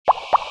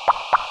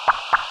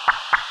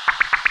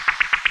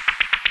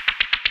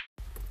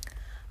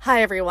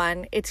Hi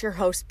everyone, it's your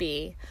host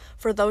B.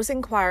 For those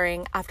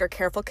inquiring, after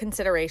careful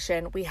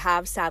consideration, we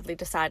have sadly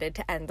decided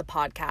to end the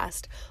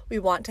podcast. We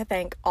want to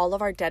thank all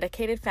of our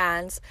dedicated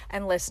fans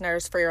and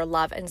listeners for your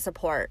love and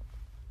support.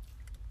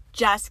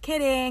 Just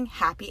kidding.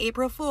 Happy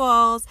April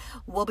Fools.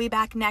 We'll be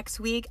back next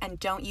week, and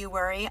don't you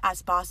worry,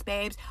 us boss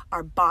babes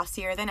are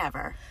bossier than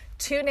ever.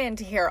 Tune in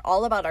to hear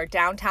all about our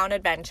downtown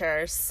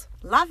adventures.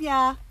 Love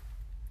ya.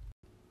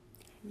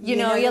 You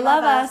know you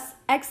love us.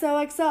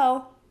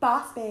 XOXO.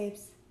 Boss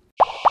babes.